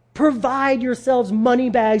 provide yourselves money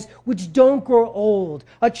bags which don't grow old,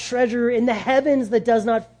 a treasure in the heavens that does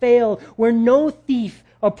not fail, where no thief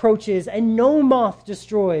approaches and no moth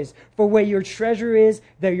destroys. For where your treasure is,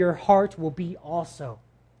 there your heart will be also.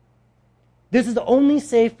 This is the only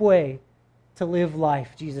safe way to live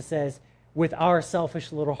life, Jesus says, with our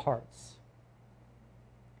selfish little hearts.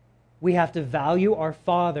 We have to value our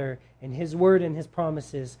Father and his word and his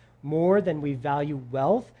promises more than we value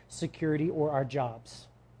wealth, security, or our jobs.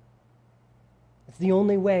 It's the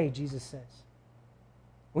only way, Jesus says.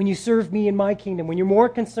 When you serve me in my kingdom, when you're more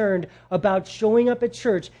concerned about showing up at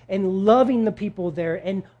church and loving the people there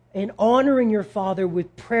and honoring your Father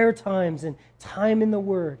with prayer times and time in the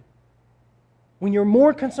Word, when you're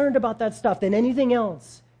more concerned about that stuff than anything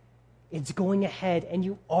else, it's going ahead and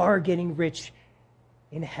you are getting rich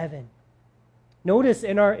in heaven. Notice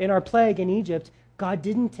in our plague in Egypt, God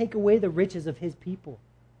didn't take away the riches of his people.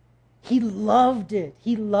 He loved it.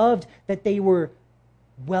 He loved that they were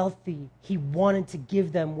wealthy. He wanted to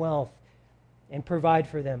give them wealth and provide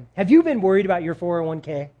for them. Have you been worried about your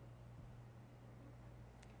 401k?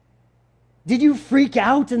 Did you freak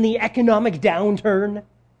out in the economic downturn?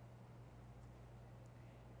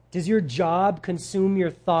 Does your job consume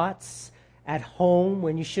your thoughts at home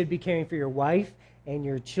when you should be caring for your wife and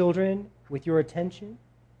your children with your attention?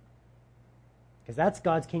 Because that's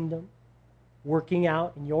God's kingdom working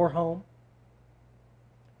out in your home.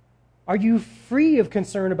 Are you free of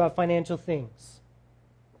concern about financial things?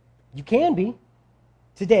 You can be.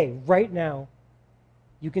 Today, right now,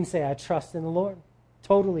 you can say, I trust in the Lord.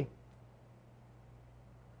 Totally.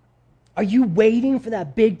 Are you waiting for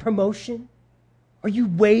that big promotion? Are you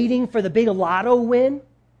waiting for the big lotto win?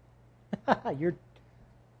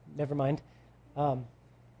 Never mind.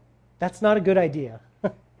 That's not a good idea.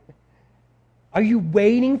 Are you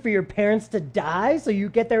waiting for your parents to die so you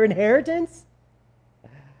get their inheritance?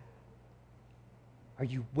 Are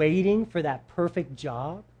you waiting for that perfect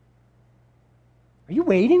job? Are you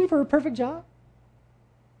waiting for a perfect job?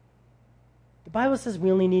 The Bible says we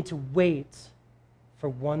only need to wait for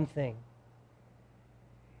one thing.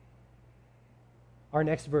 Our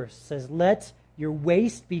next verse says, let your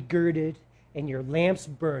waist be girded and your lamps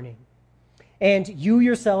burning, and you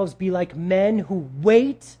yourselves be like men who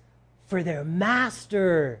wait for their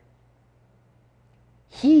master.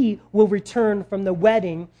 He will return from the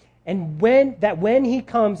wedding, and when he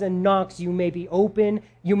comes and knocks, you may open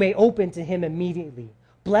to him immediately.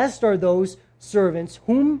 Blessed are those servants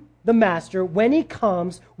whom the master, when he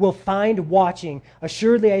comes, will find watching.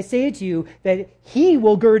 Assuredly, I say to you that he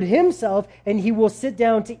will gird himself, and he will sit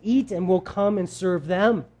down to eat, and will come and serve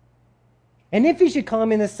them. And if he should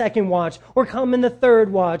come in the second watch, or come in the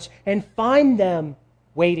third watch, and find them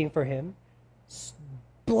waiting for him,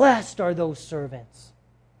 blessed are those servants.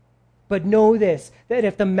 But know this, that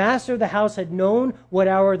if the master of the house had known what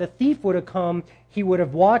hour the thief would have come, he would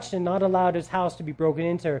have watched and not allowed his house to be broken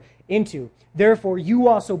into. Therefore, you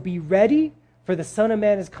also be ready, for the Son of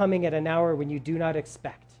Man is coming at an hour when you do not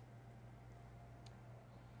expect.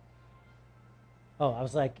 Oh, I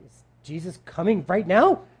was like, is Jesus coming right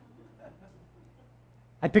now?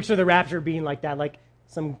 I picture the rapture being like that, like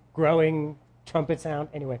some growing trumpet sound.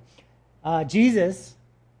 Anyway, Jesus,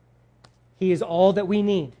 he is all that we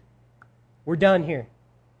need. We're done here.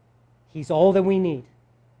 He's all that we need.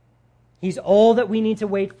 He's all that we need to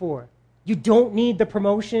wait for. You don't need the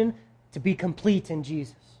promotion to be complete in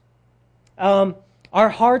Jesus. Our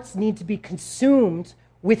hearts need to be consumed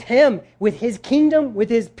with him, with his kingdom, with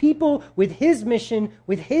his people, with his mission,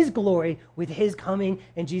 with his glory, with his coming.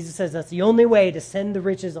 And Jesus says that's the only way to send the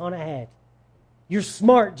riches on ahead. You're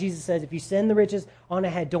smart, Jesus says, if you send the riches on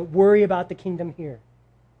ahead. Don't worry about the kingdom here.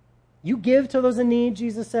 You give to those in need,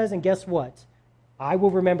 Jesus says, and guess what? I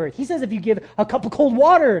will remember it. He says if you give a cup of cold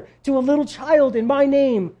water to a little child in my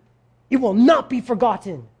name, it will not be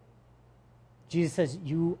forgotten. Jesus says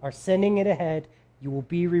you are sending it ahead. You will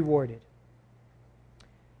be rewarded.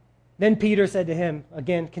 Then Peter said to him,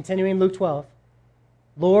 again, continuing Luke 12,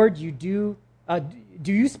 Lord, do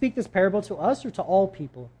you speak this parable to us or to all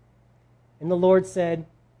people? And the Lord said,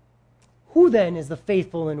 who then is the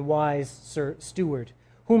faithful and wise steward,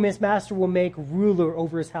 whom his master will make ruler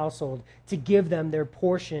over his household, to give them their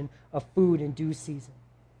portion of food in due season?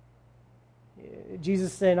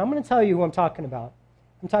 Jesus said, I'm going to tell you who I'm talking about.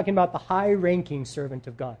 I'm talking about the high-ranking servant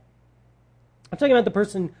of God. I'm talking about the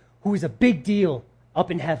person who is a big deal up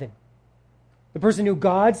in heaven. The person who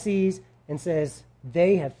God sees and says,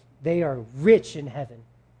 they are rich in heaven.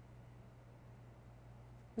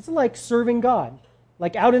 It's like serving God,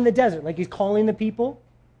 like out in the desert, like he's calling the people.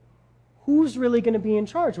 Who's really going to be in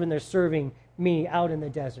charge when they're serving me out in the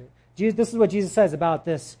desert? This is what Jesus says about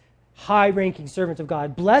this high-ranking servant of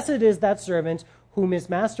God. Blessed is that servant whom his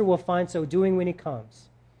master will find so doing when he comes.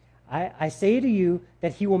 I say to you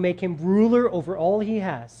that he will make him ruler over all he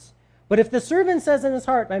has. But if the servant says in his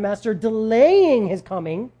heart, my master delaying his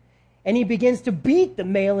coming, and he begins to beat the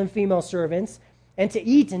male and female servants, and to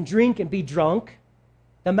eat and drink and be drunk,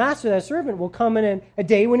 the master of that servant will come in a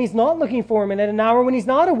day when he's not looking for him, and at an hour when he's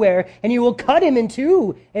not aware, and he will cut him in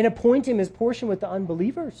two and appoint him his portion with the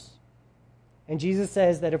unbelievers. And Jesus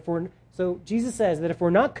says that if we're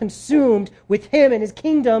not consumed with him and his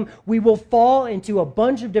kingdom, we will fall into a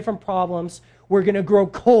bunch of different problems. We're going to grow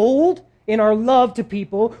cold in our love to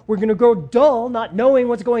people. We're going to grow dull, not knowing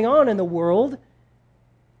what's going on in the world.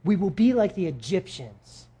 We will be like the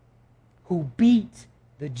Egyptians who beat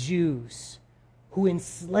the Jews, who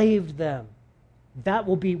enslaved them.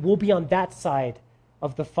 We'll be on that side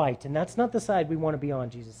of the fight. And that's not the side we want to be on,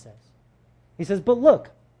 Jesus says. He says,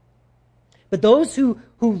 but those who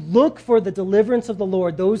look for the deliverance of the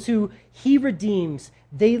Lord, those who he redeems,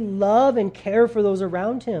 they love and care for those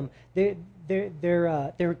around him. They're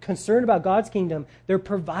concerned about God's kingdom. They're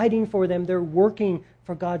providing for them. They're working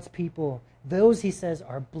for God's people. Those, he says,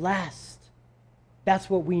 are blessed. That's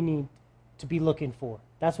what we need to be looking for.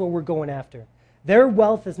 That's what we're going after. Their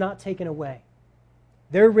wealth is not taken away.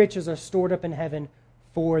 Their riches are stored up in heaven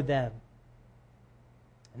for them.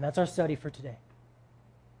 And that's our study for today.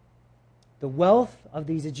 The wealth of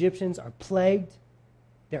these Egyptians are plagued.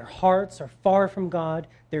 Their hearts are far from God.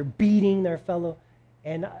 They're beating their fellow.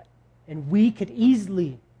 And we could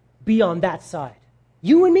easily be on that side.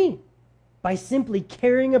 You and me. By simply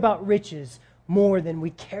caring about riches more than we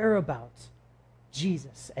care about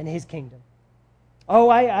Jesus and his kingdom. Oh,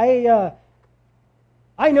 I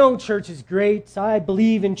know church is great. I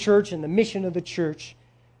believe in church and the mission of the church.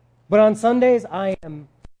 But on Sundays, I'm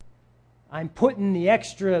putting the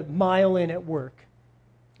extra mile in at work.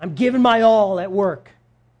 I'm giving my all at work.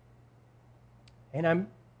 And I'm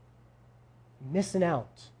missing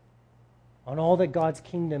out on all that God's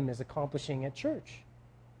kingdom is accomplishing at church.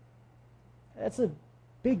 That's a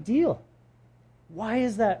big deal. Why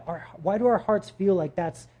is that? Why do our hearts feel like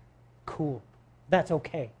that's cool? That's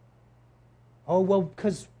okay. Oh, well,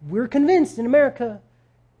 because we're convinced in America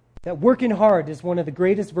that working hard is one of the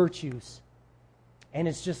greatest virtues. And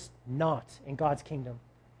it's just not in God's kingdom.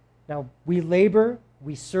 Now, we labor,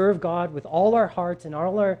 we serve God with all our hearts and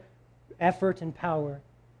all our effort and power,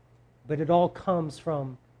 but it all comes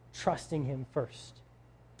from trusting him first.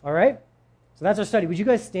 All right? So that's our study. Would you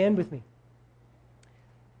guys stand with me?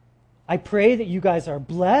 I pray that you guys are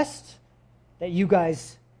blessed, that you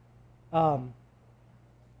guys that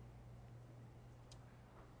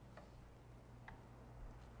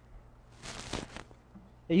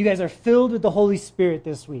you guys are filled with the Holy Spirit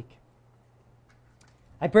this week.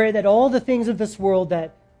 I pray that all the things of this world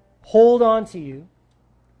that hold on to you,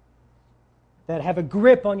 that have a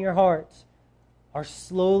grip on your heart, are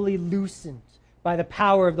slowly loosened by the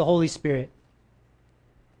power of the Holy Spirit.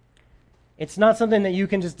 It's not something that you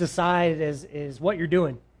can just decide is what you're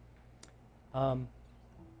doing. But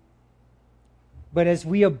as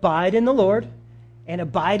we abide in the Lord and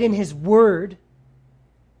abide in his word,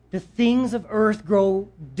 the things of earth grow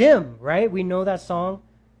dim, right? We know that song.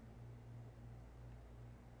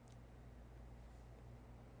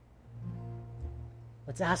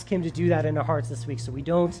 Let's ask him to do that in our hearts this week so we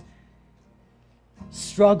don't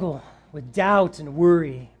struggle with doubt and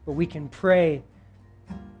worry, but we can pray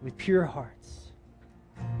with pure hearts.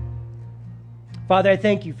 Father, I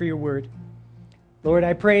thank you for your word. Lord,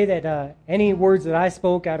 I pray that any words that I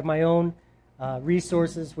spoke out of my own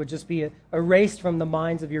resources would just be erased from the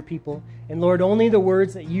minds of your people. And Lord, only the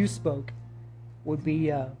words that you spoke would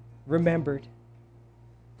be remembered.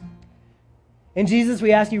 And Jesus,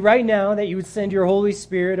 we ask you right now that you would send your Holy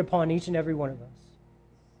Spirit upon each and every one of us.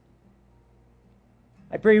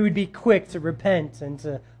 I pray we would be quick to repent and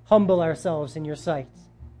to humble ourselves in your sight.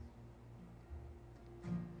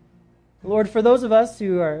 Lord, for those of us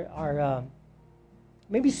who are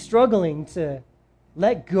maybe struggling to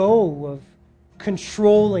let go of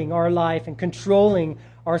controlling our life and controlling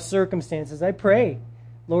our circumstances, I pray,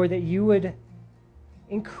 Lord, that you would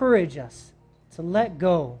encourage us to let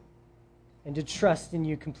go and to trust in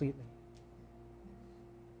you completely.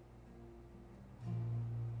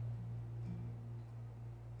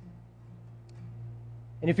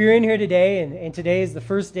 And if you're in here today, and today is the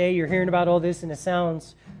first day you're hearing about all this, and it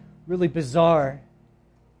sounds really bizarre,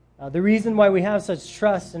 the reason why we have such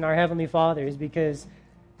trust in our Heavenly Father is because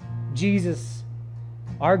Jesus,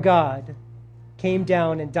 our God, came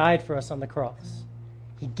down and died for us on the cross.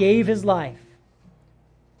 He gave his life,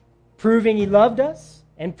 proving he loved us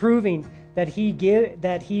and proving that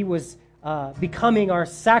he was becoming our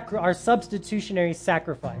substitutionary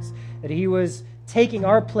sacrifice, that he was taking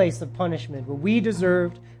our place of punishment, what we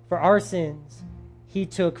deserved for our sins, he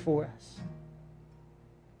took for us.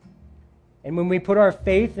 And when we put our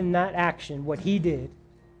faith in that action, what he did,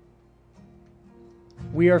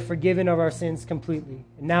 we are forgiven of our sins completely.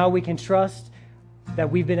 And now we can trust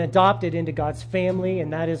that we've been adopted into God's family,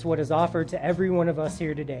 and that is what is offered to every one of us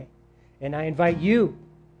here today. And I invite you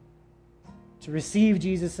to receive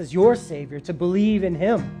Jesus as your Savior, to believe in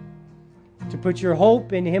him, to put your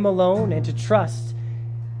hope in him alone, and to trust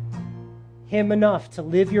him enough to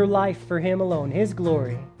live your life for him alone, his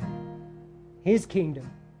glory, his kingdom.